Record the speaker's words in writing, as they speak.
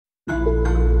Now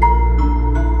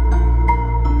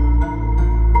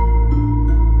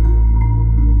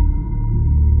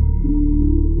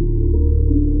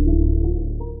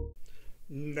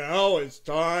it's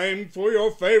time for your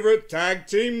favorite tag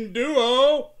team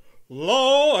duo,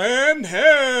 Law and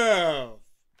Hef.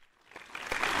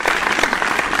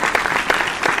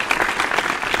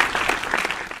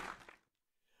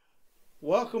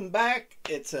 Welcome back.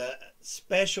 It's a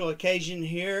special occasion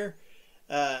here.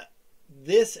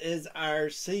 This is our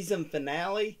season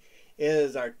finale. It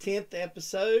is our 10th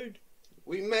episode.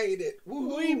 We made it.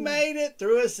 Woo-hoo. We made it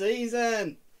through a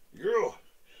season. Yeah.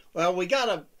 Well, we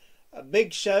got a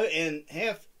big show, and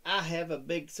I have a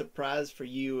big surprise for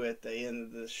you at the end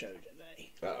of the show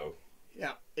today. Uh-oh.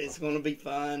 Yeah, it's going to be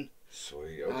fun.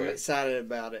 Sweet. Okay. I'm excited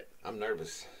about it. I'm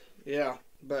nervous. Yeah,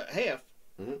 but Hef,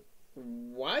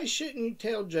 Mm-hmm. why shouldn't you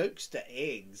tell jokes to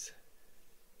eggs?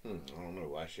 I don't know.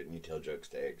 Why shouldn't you tell jokes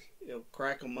to eggs? It'll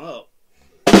crack them up.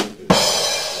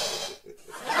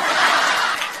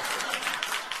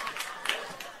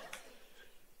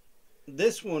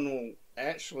 This one will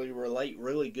actually relate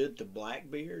really good to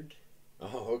Blackbeard.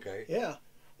 Oh, okay. Yeah.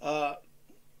 Why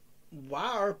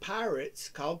are pirates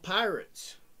called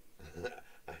pirates?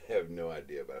 I have no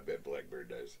idea, but I bet Blackbeard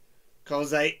does. 'Cause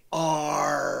they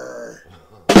are.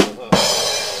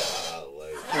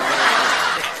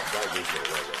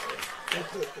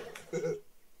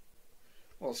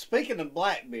 Well, speaking of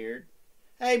Blackbeard,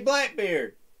 hey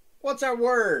Blackbeard, what's our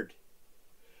word?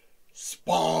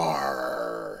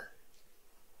 Spar.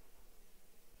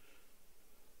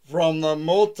 From the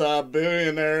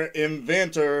multi-billionaire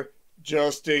inventor,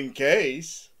 Just In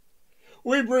Case,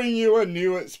 we bring you a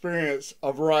new experience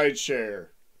of rideshare.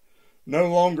 No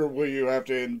longer will you have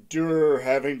to endure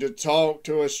having to talk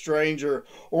to a stranger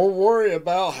or worry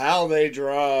about how they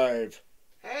drive.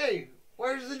 Hey,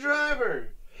 where's the driver?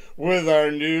 With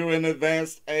our new and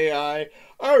advanced AI,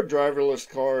 our driverless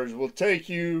cars will take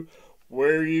you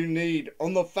where you need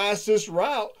on the fastest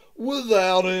route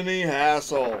without any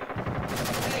hassle.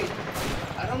 Hey,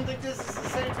 I don't think this is the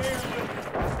same area.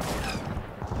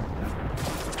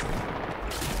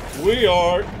 We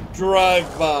are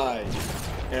Drive-By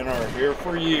and are here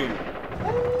for you.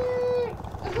 Oh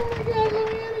my God,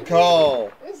 let me in again.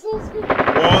 Call It's so scary.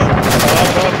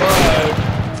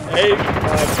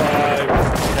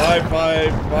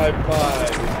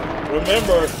 1-555-855-5555.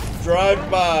 Remember,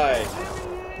 Drive-By.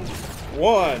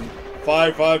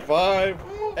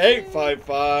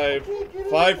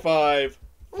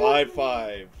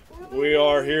 1-555-855-5555. We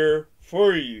are here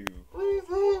for you. Please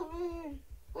help me.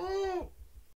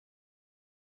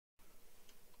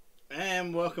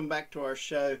 And welcome back to our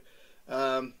show.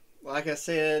 Like I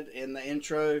said in the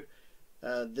intro,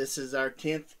 this is our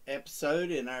 10th episode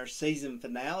in our season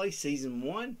finale, season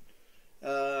 1.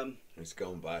 It's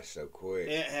gone by so quick.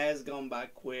 It has gone by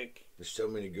quick. There's so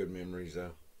many good memories,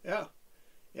 though.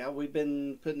 Yeah, we've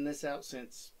been putting this out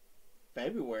since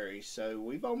February, so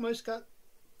we've almost got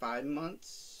 5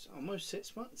 months, almost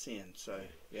 6 months in. So,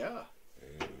 yeah.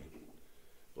 And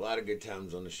a lot of good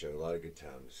times on the show. A lot of good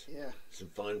times. Yeah. Some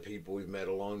fun people we've met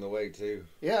along the way, too.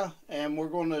 Yeah, and we're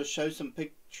going to show some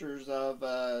pictures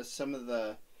of some of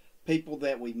the people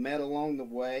that we met along the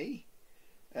way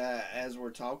as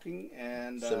we're talking.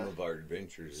 And some of our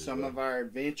adventures. Some of our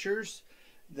adventures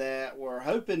that we're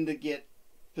hoping to get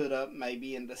put up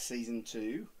maybe into season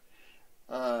 2.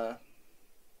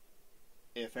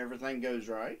 If everything goes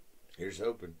right. Here's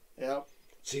hoping. Yep.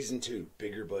 Season 2,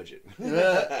 bigger budget.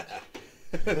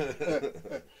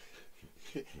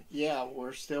 Yeah,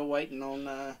 we're still waiting on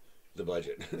the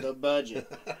budget. The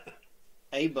budget.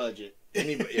 A budget.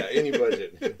 Any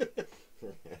budget.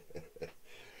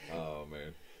 Oh,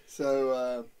 man.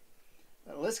 So,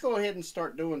 let's go ahead and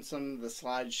start doing some of the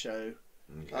slideshow.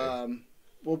 Okay.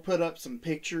 We'll put up some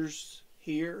pictures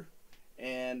here,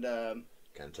 and kind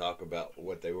of talk about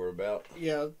what they were about.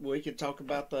 Yeah, we could talk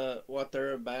about what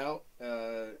they're about,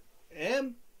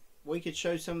 and we could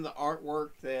show some of the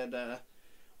artwork that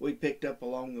we picked up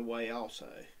along the way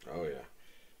also. Oh, yeah.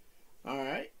 All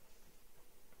right.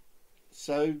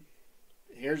 So,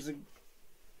 here's the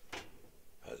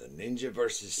Ninja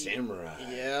versus Samurai.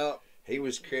 Yeah. He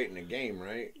was creating a game,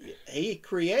 right? He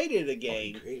created a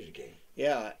game. Oh, he created a game.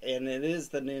 Yeah, and it is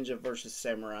the Ninja versus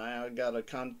Samurai.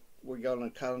 We're gonna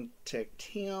contact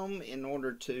him in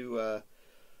order to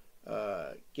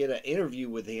get an interview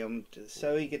with him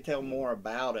so he could tell more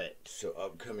about it. So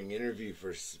upcoming interview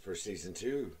for season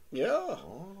 2. Yeah.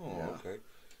 Oh, yeah. Okay.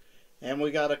 And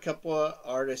we got a couple of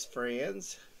artist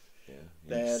friends. Yeah.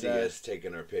 You That see us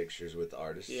taking our pictures with the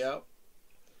artists. Yep.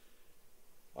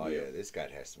 Oh yeah, this guy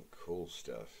has some cool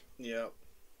stuff. Yep.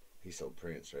 He sold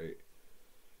prints, right?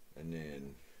 And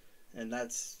then... And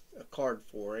that's a card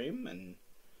for him. And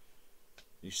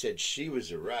you said she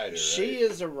was a writer, she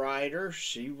right? is a writer.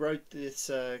 She wrote this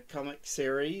comic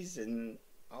series and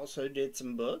also did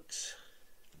some books.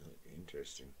 Oh,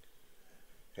 interesting.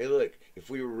 Hey, look, if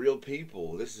we were real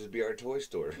people, this would be our toy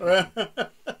store.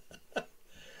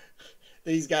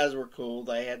 These guys were cool.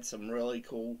 They had some really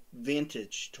cool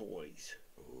vintage toys.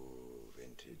 Ooh,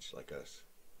 vintage, like us.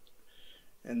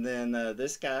 And then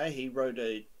this guy, he wrote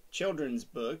a children's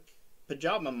book,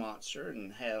 Pajama Monster,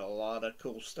 and had a lot of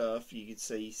cool stuff. You could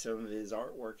see some of his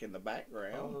artwork in the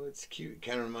background. Oh, it's cute.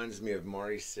 Kind of reminds me of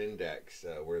Mari Sindak's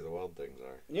Where the Wild Things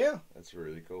Are. Yeah. That's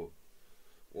really cool.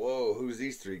 Whoa, who's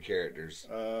these three characters?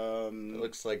 It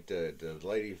looks like the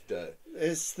lady...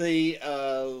 It's the...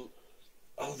 oh,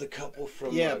 the couple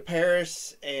from... Yeah,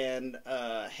 Paris and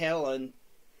Helen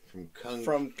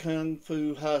from Kung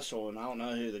Fu Hustle, and I don't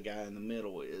know who the guy in the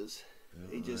middle is.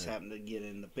 He just happened to get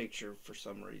in the picture for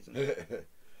some reason.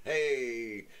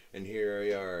 Hey, and here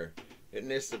we are. Isn't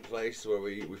this the place where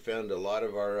we found a lot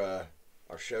of our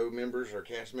show members, our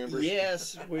cast members?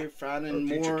 Yes, we're finding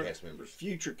future more cast members.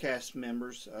 Future cast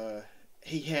members.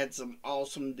 He had some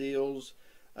awesome deals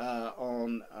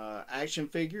on action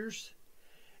figures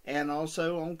and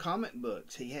also on comic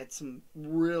books. He had some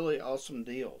really awesome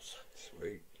deals.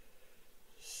 Sweet.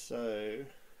 So...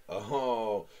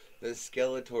 Oh, the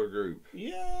Skeletor group.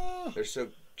 Yeah. They're so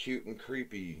cute and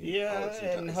creepy. Yeah,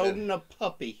 and holding a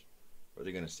puppy. Were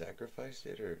they going to sacrifice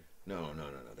it or... No.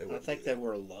 I think they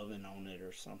were loving on it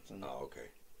or something. Oh, okay.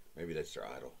 Maybe that's their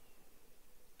idol.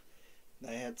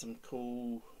 They had some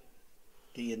cool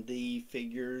D&D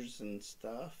figures and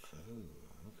stuff.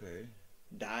 Oh, okay.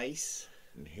 Dice.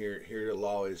 And here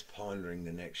Law is pondering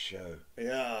the next show.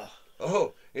 Yeah.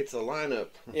 Oh, it's a lineup.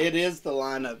 It is the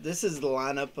lineup. This is the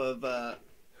lineup of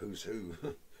who's who.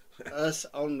 us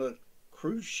on the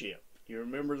cruise ship. You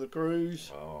remember the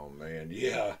cruise? Oh, man.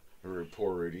 Yeah.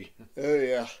 Poor Rudy. Oh,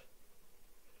 yeah.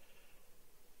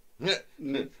 There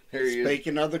he is.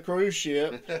 Speaking of the cruise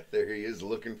ship. There he is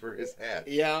looking for his hat.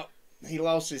 Yeah. He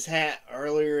lost his hat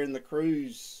earlier in the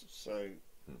cruise, so...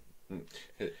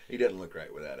 He doesn't look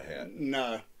right without a hat.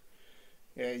 No.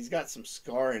 Yeah, he's got some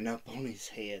scarring up on his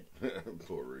head.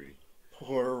 Poor Rudy.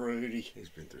 Poor Rudy. He's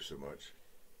been through so much.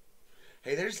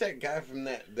 Hey, there's that guy from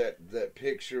that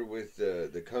picture with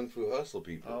the Kung Fu Hustle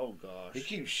people. Oh, gosh. He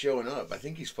keeps showing up. I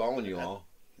think he's following you all.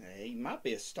 He might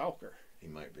be a stalker. He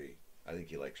might be. I think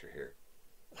he likes your hair.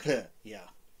 Yeah.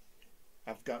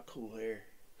 I've got cool hair.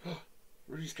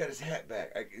 Rudy's got his hat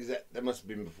back. That must have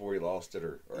been before he lost it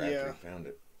or after he found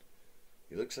it.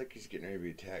 He looks like he's getting ready to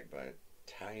be attacked by a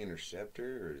TIE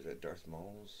Interceptor, or is that Darth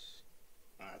Maul's?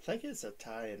 I think it's a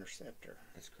TIE Interceptor.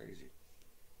 That's crazy.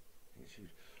 He's huge.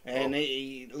 And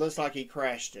he looks like he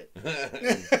crashed it.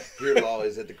 Here Law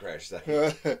is at the crash site.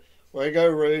 Way to go,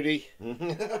 Rudy.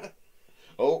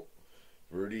 Oh,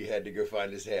 Rudy had to go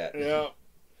find his hat. Yeah.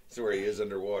 So where he is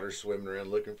underwater swimming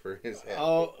around looking for his hat.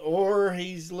 Oh, or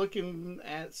he's looking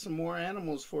at some more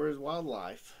animals for his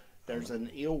wildlife. There's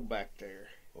an eel back there.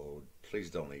 Oh, please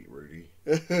don't eat Rudy.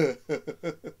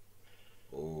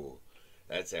 Oh,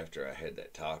 that's after I had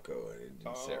that taco and it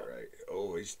didn't sit right.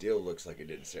 Oh, he still looks like it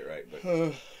didn't sit right.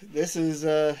 But this is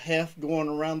Hef going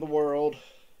around the world.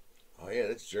 Oh, yeah,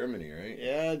 that's Germany, right?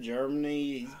 Yeah,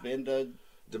 Germany. He's been to...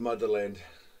 The motherland.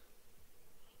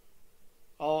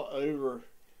 All over.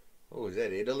 Oh, is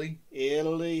that Italy?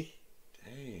 Italy.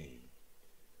 Dang.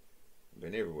 I've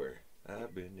been everywhere.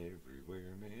 I've been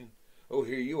everywhere, man. Oh,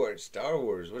 here you are at Star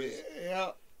Wars. What is...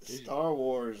 Yeah, Star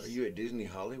Wars. Are you at Disney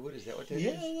Hollywood? Is that what that is?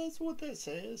 Yeah, that's what that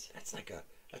says. That's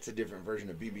a different version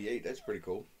of BB-8. That's pretty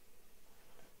cool.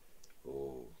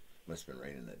 Oh, must have been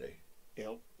raining that day.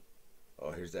 Yep.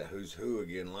 Oh, here's that Who's Who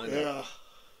again lined Yeah. up.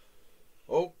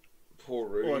 Oh, poor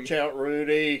Rudy. Watch out,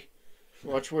 Rudy.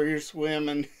 Watch where you're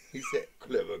swimming. He's that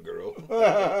clever girl.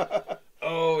 Oh,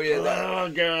 Oh, yeah.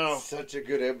 that girl. Such a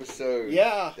good episode.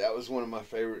 Yeah. That was one of my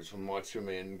favorites when Macho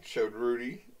Man showed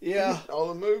Rudy. Yeah. All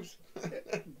the moves.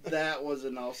 That was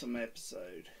an awesome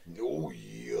episode. Oh,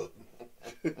 yeah.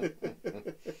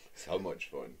 So much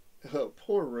fun. Oh,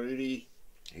 poor Rudy.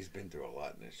 He's been through a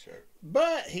lot in this show.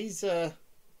 But he's held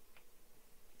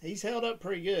up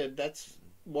pretty good. That's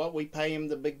what we pay him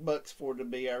the big bucks for, to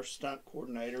be our stunt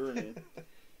coordinator and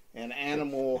an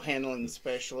animal handling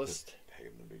specialist. Pay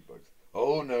him the big bucks.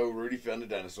 Oh no, Rudy found a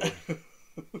dinosaur.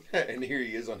 And here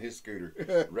he is on his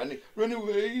scooter. Run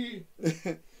away.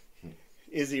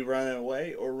 Is he running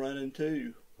away or running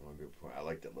to? Oh, good point. I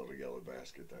like that little yellow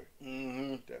basket though.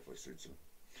 Mm-hmm. Definitely suits him.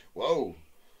 Whoa.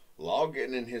 Law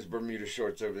getting in his Bermuda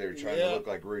shorts over there trying to look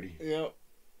like Rudy. Yep.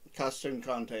 Costume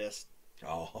contest.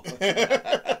 Oh,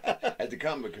 at the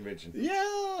comic convention.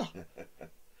 Yeah.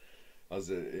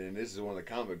 And this is one of the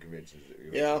comic conventions that we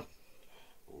went Yeah.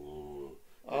 to. Ooh,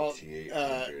 Oh,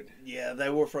 T-800. yeah, they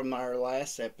were from our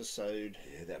last episode.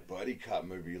 Yeah, that buddy cop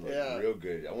movie looked Yeah. real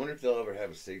good. I wonder if they'll ever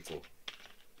have a sequel.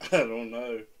 I don't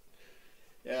know.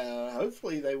 Yeah,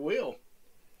 hopefully they will.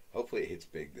 Hopefully it hits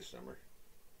big this summer.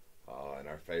 And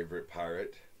our favorite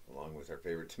pirate, along with our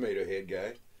favorite tomato head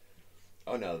guy.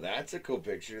 Oh, no, that's a cool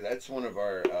picture. That's one of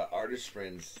our artist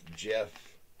friends, Jeff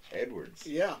Edwards.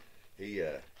 Yeah. He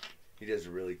does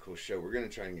a really cool show. We're going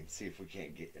to try and see if we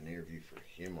can't get an interview for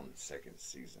him on the second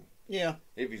season. Yeah.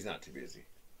 If he's not too busy.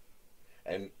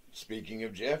 And speaking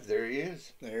of Jeff, there he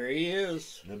is. There he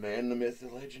is. The man, the myth, the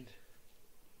legend.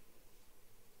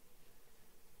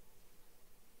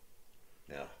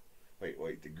 Now,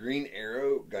 wait. The Green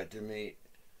Arrow got to meet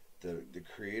the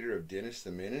creator of Dennis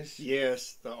the Menace?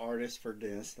 Yes, the artist for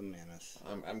Dennis the Menace.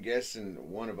 I'm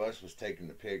guessing one of us was taking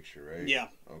the picture, right? Yeah.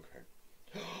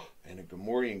 Okay. And a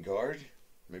Gamorrean guard?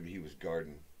 Maybe he was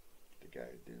guarding the guy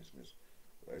at Dennis the Menace.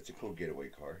 Well, it's a cool getaway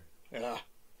car. Yeah.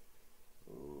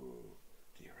 Ooh,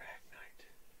 the Iraq Knight.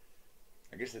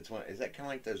 I guess that's one. Is that kind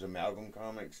of like those amalgam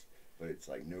comics, but it's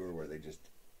like newer where they just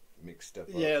mix stuff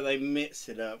up? Yeah, they mix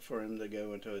it up for him to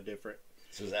go into a different.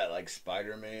 So is that like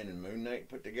Spider-Man and Moon Knight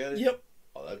put together? Yep.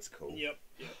 Oh, that's cool. Yep.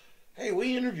 Hey,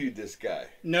 we interviewed this guy.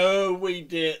 No, we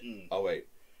didn't. Oh, wait.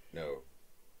 No.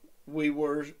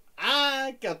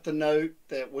 I got the note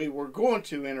that we were going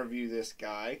to interview this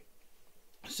guy.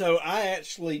 So I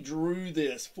actually drew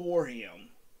this for him.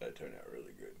 That turned out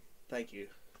really good. Thank you.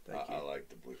 I like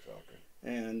the Blue Falcon.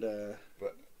 And,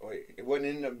 But, wait, it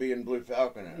wouldn't end up being Blue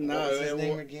Falcon. No, what was his it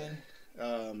name wa- again?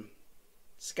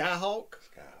 Skyhawk?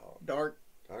 Skyhawk. Dark.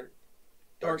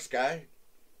 Sky?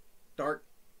 Dark.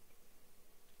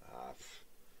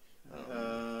 I don't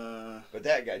know. But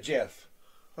that guy, Jeff.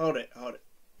 Hold it. Let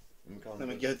Let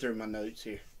me go through my notes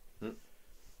here. Hmm?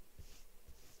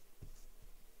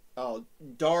 Oh,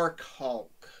 Dark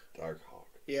Hawk. Dark Hawk.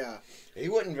 Yeah. He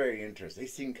wasn't very interested. He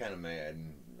seemed kind of mad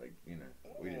and,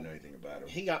 we didn't know anything about him.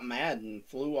 He got mad and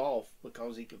flew off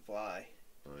because he could fly.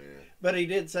 Oh, yeah. But he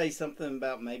did say something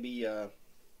about maybe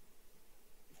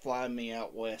flying me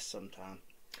out west sometime.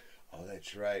 Oh,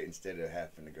 that's right. Instead of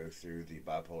having to go through the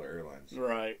bipolar airlines.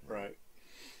 Right.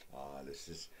 This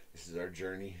is our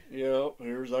journey. Yep,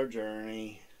 here's our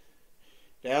journey.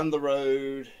 Down the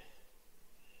road.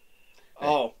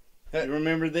 Oh, you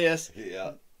remember this?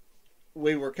 Yeah.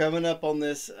 We were coming up on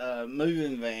this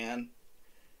moving van,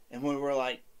 and we were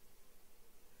like,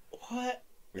 what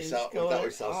We is thought going we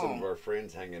saw some on? of our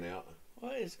friends hanging out.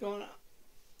 What is going on?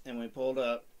 And we pulled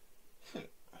up.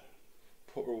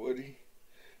 Poor Woody.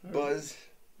 Buzz.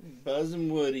 Buzz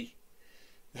and Woody,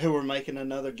 they were making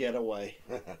another getaway.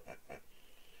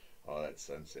 Oh, that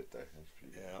sunset though. That's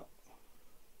beautiful. Yeah.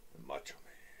 The Macho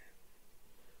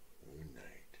Man. Moon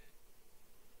Knight.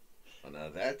 Oh, now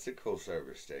that's a cool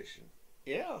service station.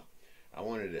 Yeah. I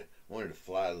wanted to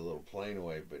fly the little plane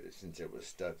away, but since it was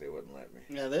stuck, they wouldn't let me.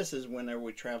 Now this is whenever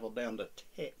we traveled down to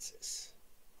Texas.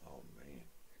 Oh man,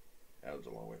 that was a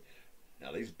long way.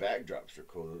 Now these backdrops are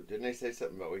cool. Didn't they say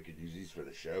something about we could use these for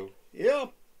the show? Yeah.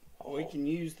 Oh. We can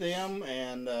use them,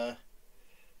 and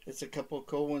it's a couple of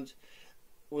cool ones.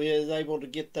 We was able to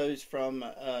get those from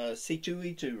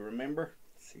C2E2, remember?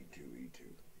 C2E2.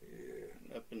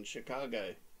 Yeah. Up in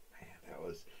Chicago.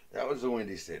 Man, that was a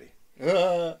windy city.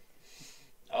 Uh,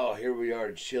 Oh, here we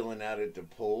are chilling out at the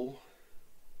pool.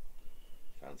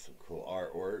 Found some cool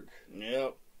artwork.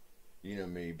 yep. You know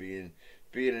me, being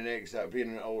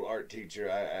an old art teacher,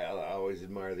 I always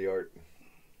admire the art.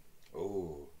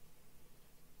 Oh,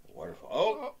 waterfall.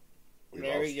 Oh, we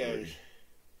There he lost goes. three.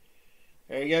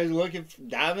 There he goes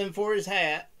diving for his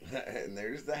hat. And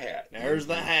there's the hat. There's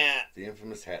the hat. The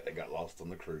infamous hat that got lost on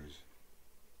the cruise.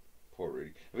 Poor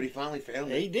Rudy. But he finally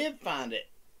found He it. did find it.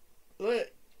 Look.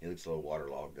 He looks a little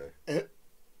waterlogged though.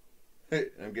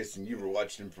 I'm guessing you were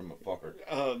watching him from afar.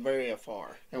 Very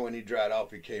afar. And when he dried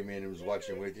off, he came in and was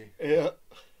watching with you. Yeah.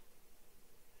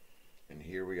 And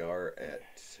here we are at,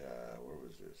 where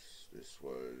was this? This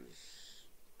was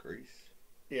Greece.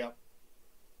 Yep.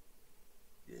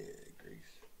 Yeah,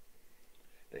 Greece.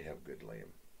 They have good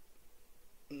lamb.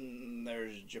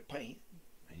 There's Japan.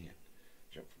 Man,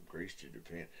 jump from Greece to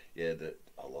Japan. Yeah,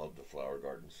 I love the flower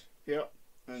gardens. Yep.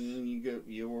 And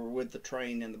you were with the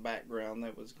train in the background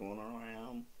that was going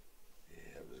around.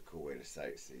 Yeah, it was a cool way to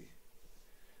sightsee.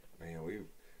 Man, we've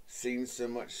seen so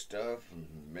much stuff and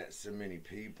met so many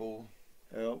people.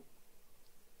 Yep.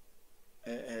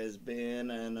 It has been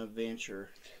an adventure.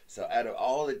 So out of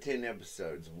all the 10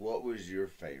 episodes, what was your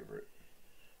favorite?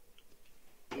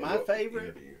 My favorite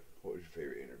interview. What was your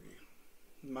favorite interview?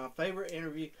 My favorite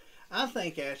interview. I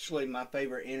think actually my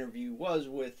favorite interview was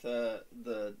with the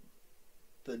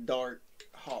Dark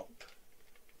Hawk.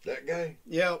 That guy?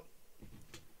 Yep.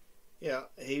 Yeah,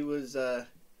 he was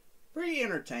pretty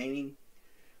entertaining.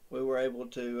 We were able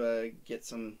to get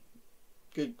some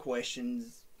good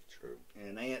questions True.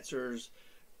 and answers.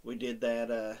 We did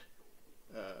that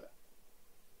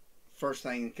first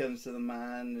thing that comes to the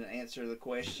mind and answer the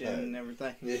question and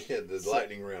everything. Yeah, the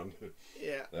lightning round.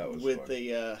 Yeah, That was with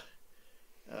fun.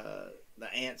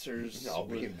 the answers. I'll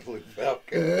be in Blue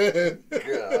Falcon.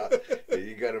 God. Yeah,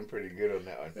 you got him pretty good on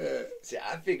that one. See,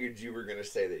 I figured you were gonna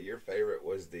say that your favorite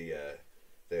was the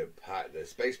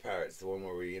Space Pirates, the one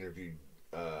where we interviewed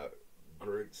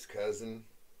Groot's cousin.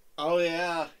 Oh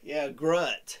yeah,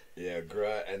 Grut. Yeah,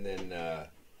 Grut, and then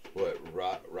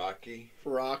Rocky.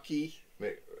 Rocky.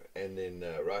 And then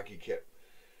Rocky kept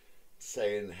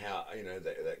saying how,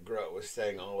 that Grut was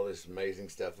saying all of this amazing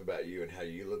stuff about you and how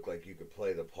you look like you could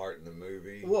play the part in the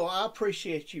movie. Well, I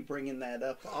appreciate you bringing that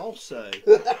up also,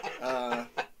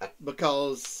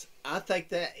 because I think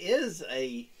that is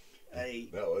that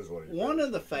was one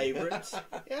of the favorites.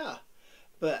 Yeah,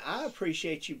 but I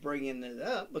appreciate you bringing it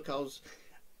up because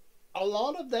a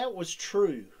lot of that was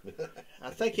true. I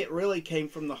think it really came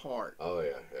from the heart. Oh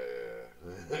yeah.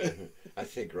 I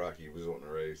think Rocky was wanting to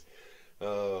raise.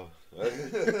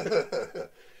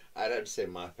 I'd have to say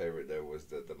my favorite though was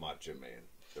the Macho Man,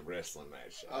 the wrestling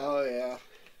match. Oh yeah.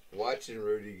 Watching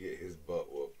Rudy get his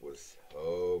butt whooped was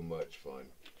so much fun.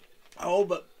 Oh,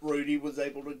 but Rudy was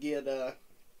able to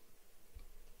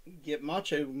get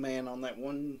Macho Man on that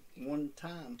one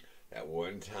time. At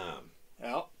one time.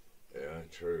 Yep. Yeah,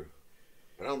 true.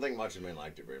 But I don't think Macho Man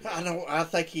liked it very much. I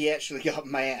think he actually got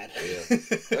mad. Yeah.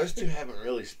 Those two haven't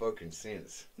really spoken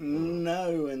since.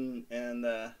 No, and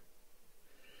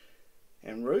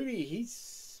Rudy,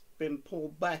 he's been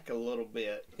pulled back a little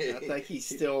bit. I think he's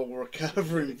still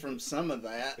recovering from some of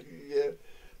that. Yeah.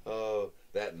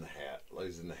 That and the hat,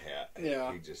 losing the hat.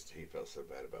 Yeah. He felt so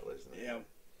bad about losing the Yeah. hat.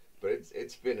 But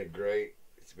it's been a great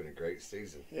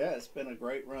season. Yeah, it's been a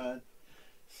great run.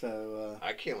 So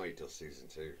I can't wait till season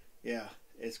 2. yeah,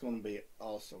 it's going to be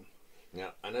awesome.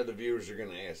 Now I know the viewers are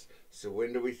going to ask. So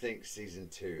when do we think season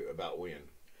 2? About when?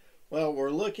 Well,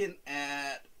 we're looking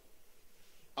at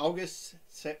August,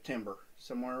 September,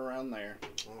 somewhere around there.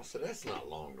 Oh, so that's not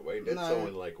long to wait. That's No.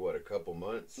 only like what, a couple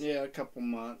months? Yeah, a couple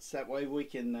months. That way we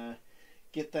can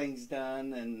get things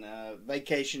done and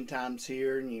vacation times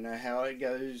here, and you know how it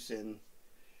goes, and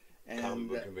Comic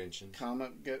book conventions.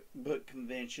 comic book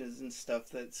conventions and stuff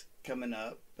that's coming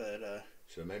up. But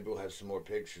So maybe we'll have some more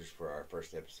pictures for our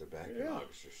first episode back in Yeah.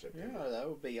 August or September. yeah, that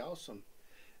would be awesome.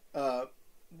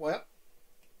 Well,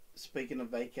 speaking of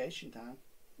vacation time,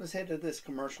 let's head to this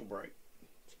commercial break.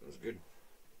 Sounds good.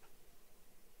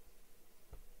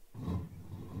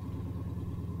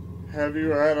 Have you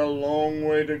had a long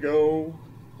way to go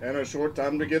and a short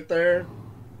time to get there?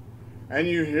 And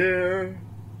you hear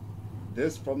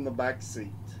this from the back seat.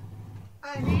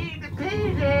 I need to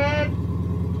pee, Dad.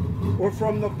 Or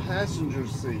from the passenger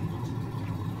seat.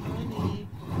 Honey,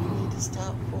 we need to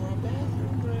stop for a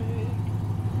bathroom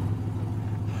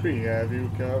break. We have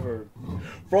you covered.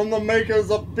 From the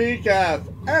makers of PCAT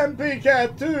and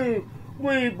PCAT 2,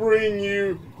 we bring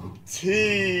you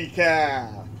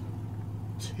TCAT.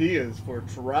 T is for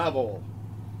travel.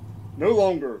 No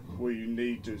longer will you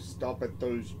need to stop at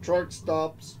those truck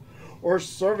stops or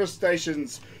service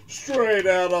stations straight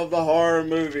out of the horror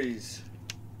movies.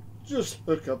 Just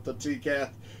hook up the TCAT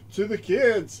to the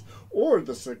kids or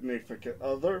the significant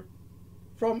other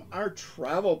from our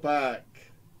travel pack.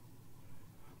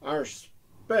 Our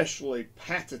specially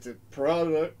patented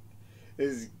product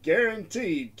is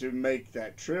guaranteed to make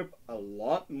that trip a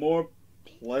lot more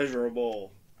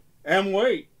pleasurable. And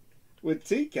wait, with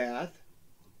TCAT,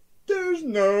 there's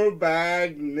no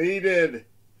bag needed.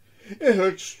 It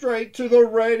hooks straight to the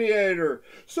radiator,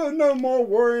 so no more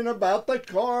worrying about the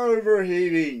car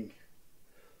overheating.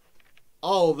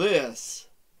 All this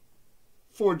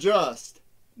for just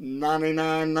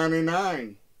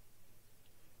 $99.99.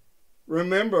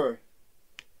 Remember,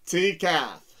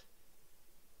 TCAT.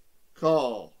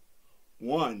 Call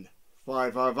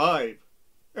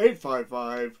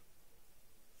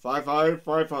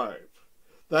 1-555-855-5555.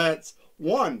 That's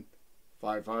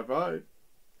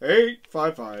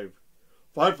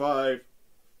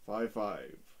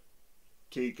 1-555-855-5555.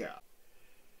 TCAT.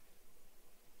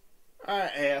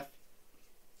 Alright, F.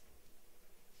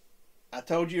 I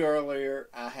told you earlier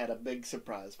I had a big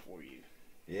surprise for you.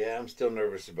 Yeah, I'm still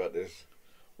nervous about this.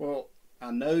 Well,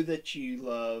 I know that you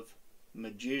love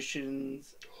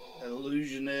magicians,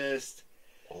 illusionists.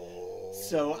 Oh.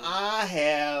 So I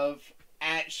have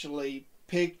actually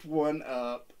picked one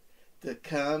up to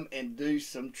come and do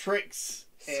some tricks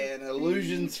and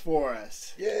illusions for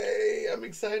us. Yay! I'm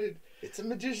excited. It's a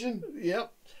magician.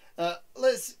 Yep.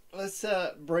 Let's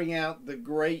bring out the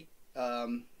great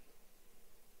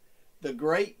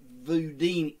Voudini.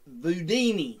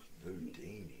 Voudini.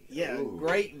 Yeah, Ooh.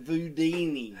 great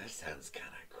Voudini. That sounds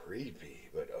kind of creepy,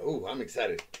 but I'm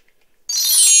excited.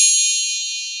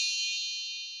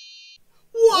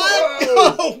 What?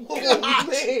 Whoa! Oh, gosh.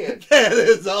 Man! That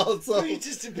is awesome. He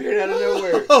just appeared out of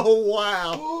nowhere. Oh,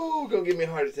 wow. Oh, gonna give me a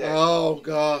heart attack. Oh,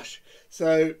 gosh.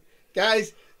 So,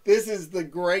 guys, this is the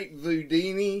great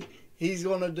Voudini. He's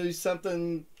going to do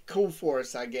something cool for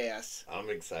us, I guess. I'm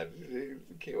excited.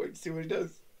 Can't wait to see what he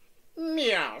does.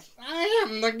 Yes, I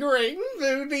am the great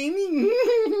Voudini.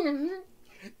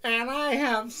 And I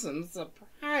have some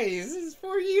surprises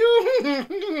for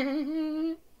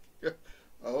you.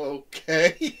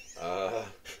 Okay. I'm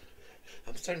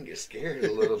starting to get scared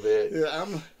a little bit. Yeah,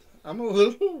 I'm a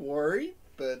little worried,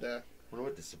 but I wonder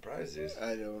what the surprise is.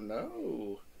 I don't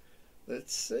know.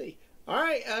 Let's see. All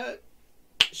right,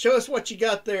 show us what you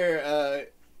got there,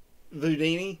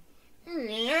 Voudini.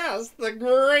 Yes, the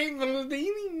great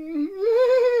Voudini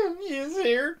is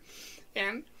here,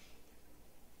 and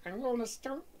I'm going to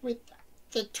start with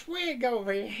the twig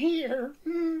over here.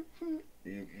 You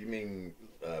mean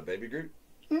Baby Groot?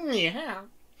 Yeah.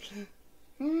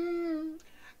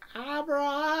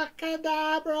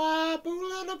 Abracadabra,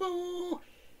 boo-la-da-boo.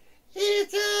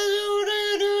 It's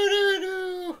a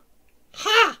do-do-do-do-do.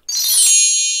 Ha!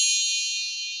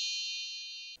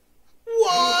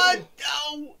 What?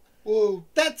 Oh, Whoa!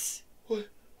 that's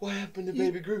What happened to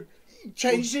Baby Groot?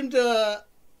 changed him to.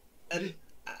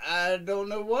 I don't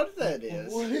know what that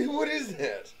is. What is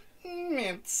that?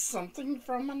 It's something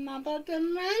from another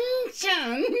dimension.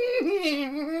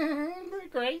 The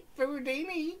great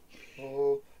Voudini.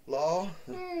 Oh, Law?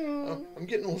 I'm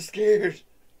getting a little scared.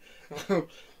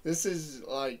 This is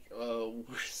like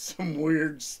some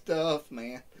weird stuff,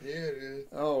 man. Yeah, it is.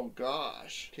 Oh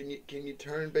gosh. Can you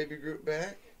turn Baby Groot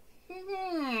back?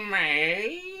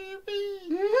 Maybe.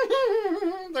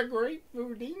 The great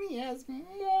Voudini has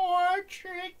more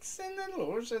tricks and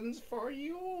illusions for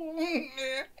you.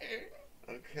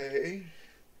 Okay.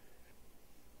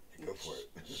 Go for it.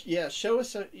 Yeah, show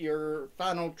us your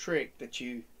final trick that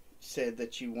you said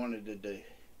that you wanted to do.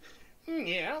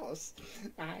 Yes,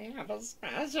 I have a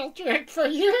special trick for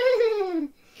you.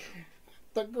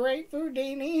 The great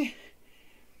Voudini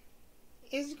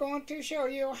is going to show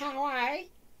you how I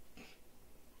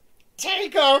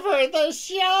take over the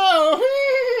show.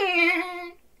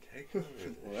 Take over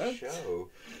the What? show.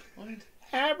 What?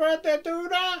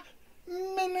 Abracadabra,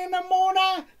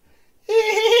 minimona,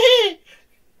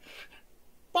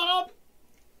 Bob,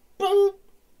 boop,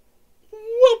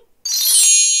 whoop.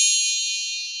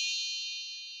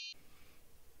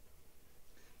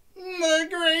 The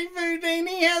great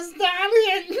Voudini has done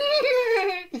it.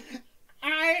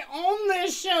 I own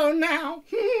this show now.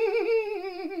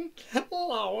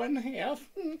 Law and Hef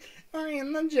are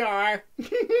in the jar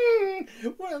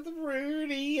with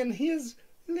Rudy and his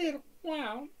little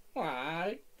wild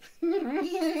wife.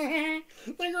 The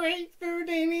great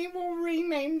Voudini will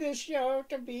rename this show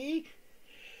to be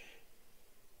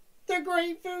The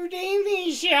Great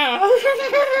Voudini Show.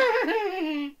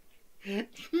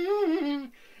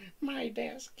 My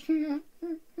desk.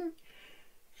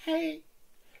 Hey,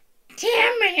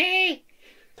 Timmy!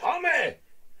 Tommy!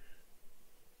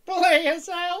 Play us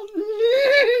out.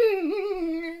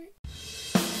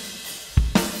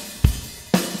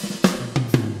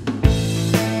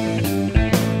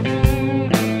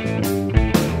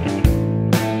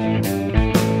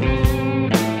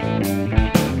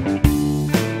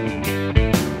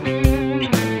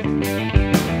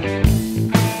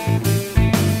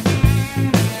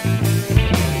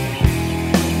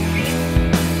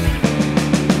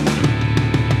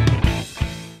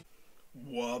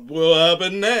 What will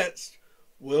happen next?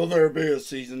 Will there be a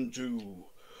season 2?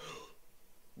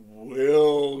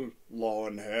 Will Law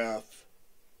and Hef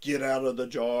get out of the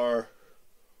jar?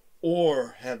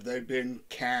 Or have they been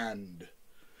canned?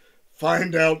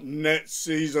 Find out next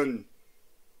season.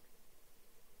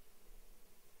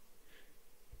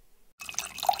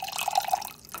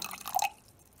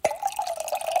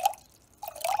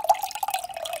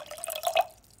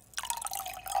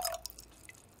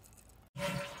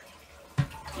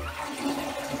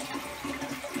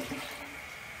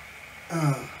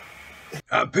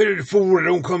 I pity the fool that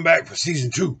don't come back for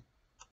season 2.